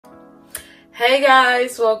Hey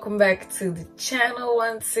guys, welcome back to the channel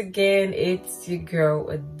once again. It's your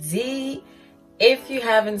girl D. If you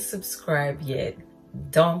haven't subscribed yet,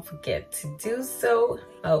 don't forget to do so.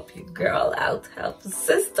 Help your girl out, help a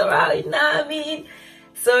sister out, you know what I mean?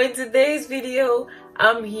 So in today's video,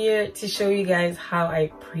 I'm here to show you guys how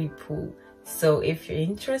I pre-poo. So if you're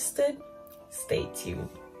interested, stay tuned.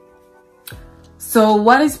 So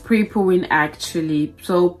what is pre-pooing actually?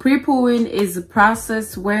 So pre-pooing is a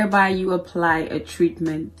process whereby you apply a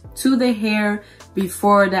treatment to the hair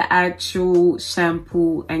before the actual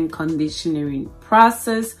shampoo and conditioning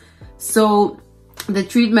process. So the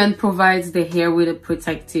treatment provides the hair with a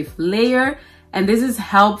protective layer, and this is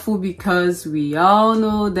helpful because we all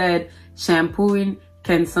know that shampooing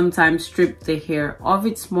can sometimes strip the hair of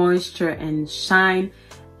its moisture and shine.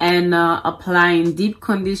 And applying deep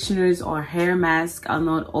conditioners or hair masks are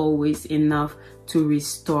not always enough to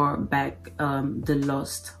restore back the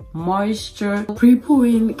lost moisture.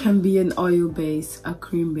 Pre-pooing can be an oil base, a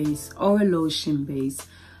cream base, or a lotion base,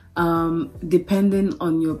 depending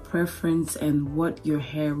on your preference and what your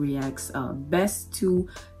hair reacts best to.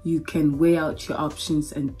 You can weigh out your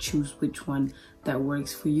options and choose which one that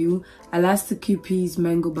works for you. Elastic QP's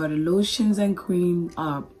mango butter lotions and cream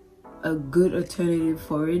are a good alternative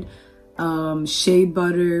for it. Shea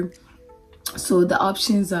butter. So the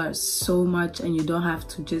options are so much, and you don't have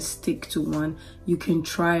to just stick to one. You can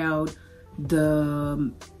try out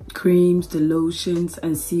the creams, the lotions,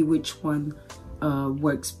 and see which one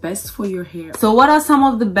works best for your hair. So what are some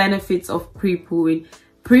of the benefits of pre-pooing?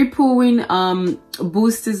 Pre-pooing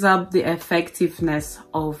boosts up the effectiveness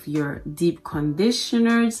of your deep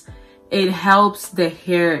conditioners. It helps the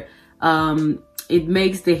hair, it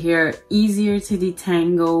makes the hair easier to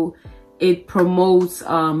detangle. It promotes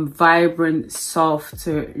vibrant,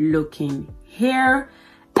 softer looking hair,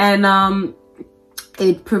 and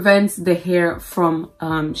it prevents the hair from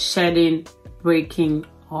shedding, breaking,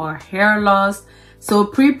 or hair loss. So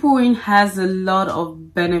pre-pooing has a lot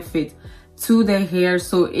of benefit to the hair.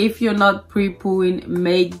 So if you're not pre-pooing,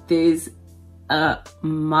 make this a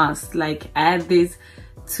must. Like, add this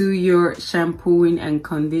to your shampooing and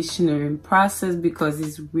conditioning process because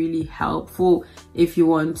it's really helpful if you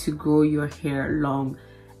want to grow your hair long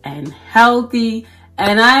and healthy.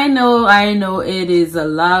 And I know it is a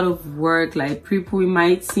lot of work. Like, pre-pooing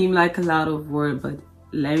might seem like a lot of work, but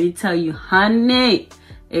let me tell you, honey,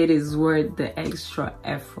 it is worth the extra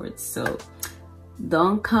effort. So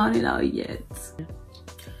don't count it out yet.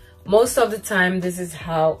 Most of the time, this is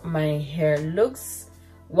how my hair looks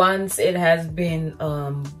once it has been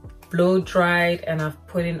blow dried and I've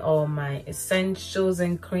put in all my essentials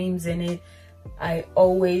and creams in it. I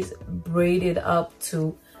always braid it up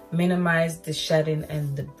to minimize the shedding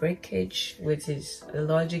and the breakage, which is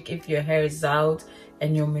logic. If your hair is out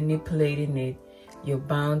and you're manipulating it, you're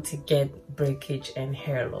bound to get breakage and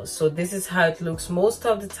hair loss. So this is how it looks most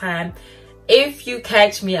of the time. If you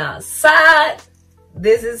catch me outside,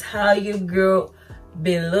 this is how your girl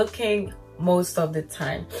be looking most of the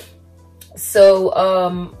time.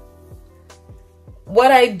 So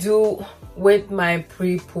what I do with my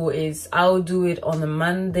pre-poo is I'll do it on a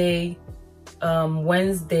Monday,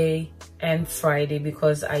 Wednesday, and Friday,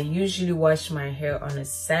 because I usually wash my hair on a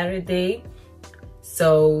Saturday.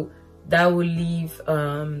 So that will leave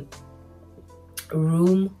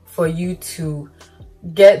room for you to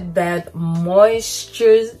get that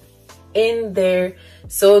moisture in there.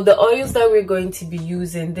 So the oils that we're going to be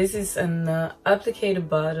using, this is an applicator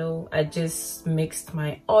bottle. I just mixed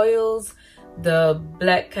my oils: the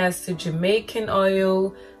black castor Jamaican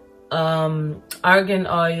oil, argan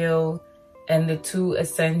oil, and the two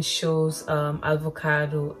essentials,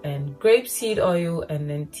 avocado and grapeseed oil, and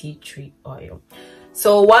then tea tree oil.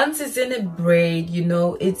 So once it's in a braid, you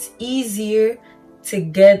know, it's easier to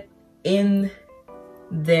get in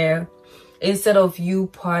there instead of you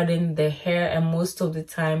parting the hair, and most of the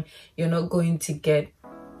time you're not going to get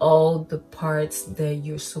all the parts that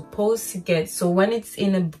you're supposed to get. So when it's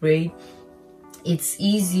in a braid, it's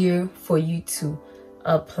easier for you to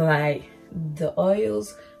apply the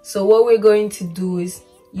oils. So what we're going to do is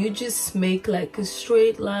you just make like a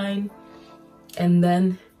straight line, and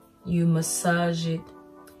then you massage it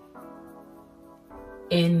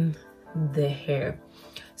in the hair.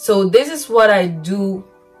 So this is what I do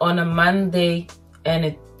on a Monday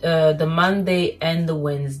and the Monday and the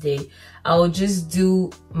Wednesday. I'll just do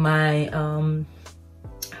my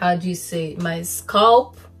how do you say, my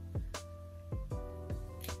scalp,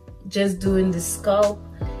 just doing the scalp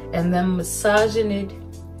and then massaging it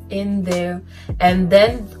in there. And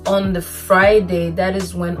then on the Friday, that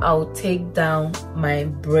is when I'll take down my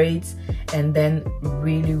braids and then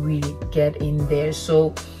really get in there.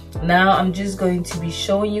 So now I'm just going to be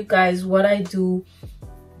showing you guys what I do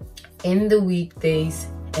in the weekdays,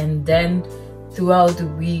 and then throughout the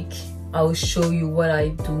week I'll show you what I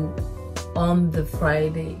do on the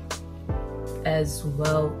Friday as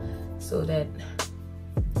well, so that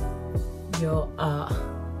you are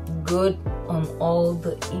good on all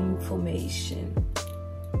the information.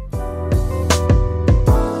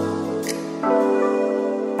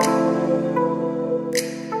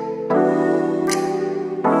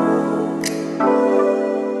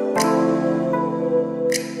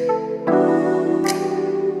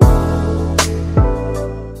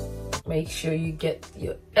 Make sure you get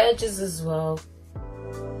your edges as well.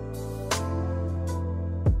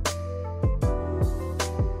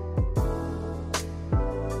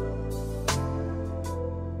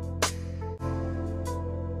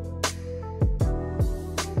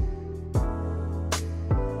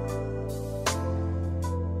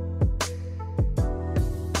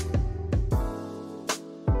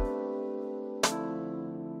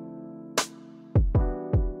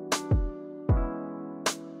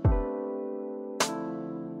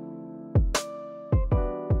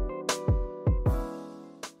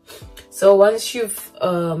 So once you've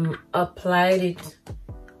applied it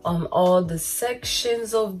on all the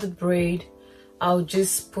sections of the braid, I'll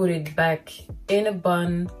just put it back in a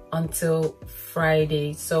bun until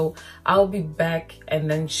Friday. So I'll be back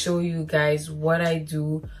and then show you guys what I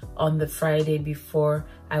do on the Friday before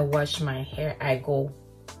I wash my hair. I go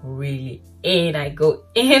really in. I go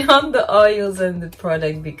in on the oils and the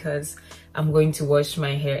product because I'm going to wash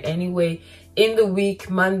my hair anyway. In the week,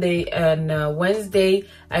 Monday and Wednesday,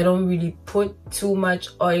 I don't really put too much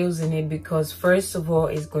oils in it because first of all,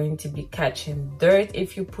 it's going to be catching dirt.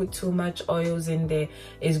 If you put too much oils in there,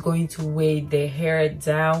 it's going to weigh the hair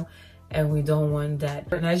down, and we don't want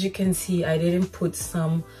that. And as you can see, I didn't put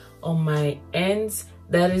some on my ends.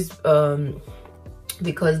 That is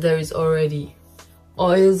because there is already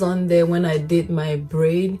oils on there when I did my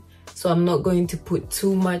braid. So I'm not going to put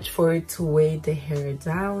too much for it to weigh the hair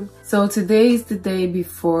down. So today is the day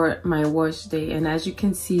before my wash day, and as you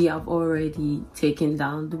can see, I've already taken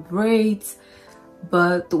down the braids.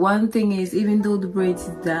 But the one thing is, even though the braids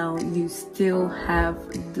is down, you still have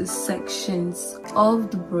the sections of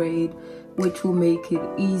the braid, which will make it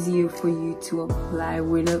easier for you to apply.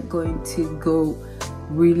 We're not going to go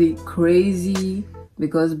really crazy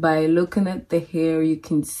because by looking at the hair, you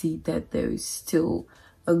can see that there is still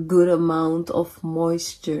a good amount of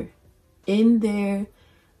moisture in there,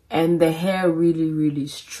 and the hair really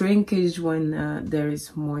shrinkage when there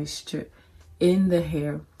is moisture in the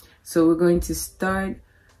hair. So we're going to start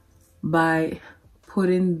by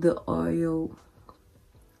putting the oil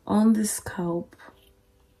on the scalp.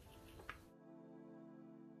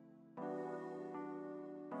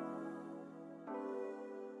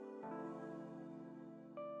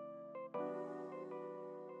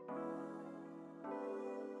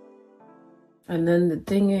 And then the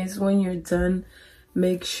thing is, when you're done,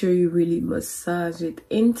 make sure you really massage it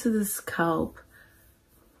into the scalp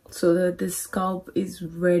so that the scalp is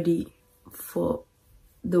ready for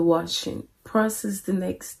the washing process the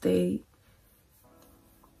next day.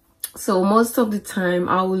 So most of the time,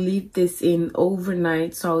 I will leave this in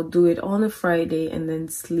overnight. So I'll do it on a Friday and then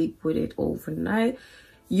sleep with it overnight.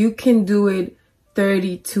 You can do it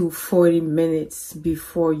 30 to 40 minutes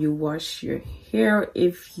before you wash your hair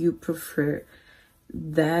if you prefer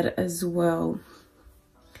that as well.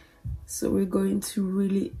 So we're going to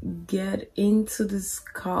really get into the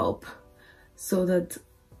scalp so that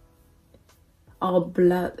our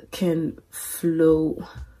blood can flow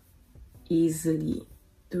easily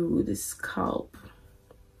through the scalp.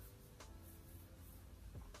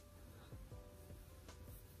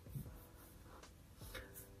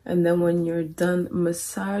 And then when you're done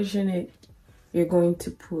massaging it, you're going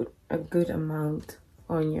to put a good amount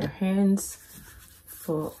on your hands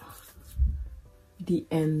for the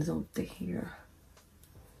ends of the hair.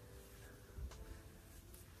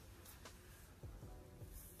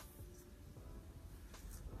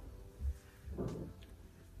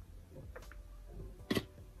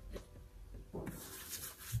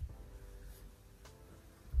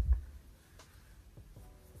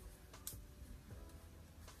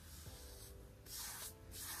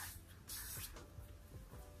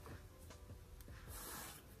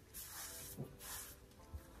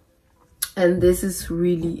 And this is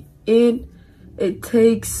really it. It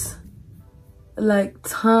takes like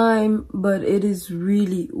time, but it is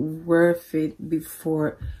really worth it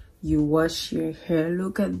before you wash your hair.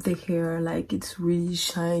 Look at the hair, like it's really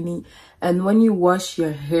shiny. And when you wash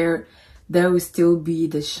your hair, there will still be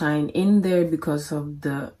the shine in there because of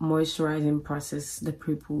the moisturizing process, the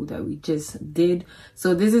pre-poo that we just did.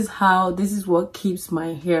 So this is what keeps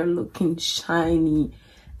my hair looking shiny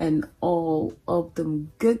and all of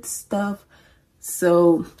them good stuff.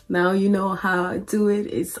 So now you know how I do it.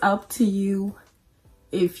 It's up to you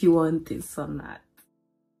if you want this or not.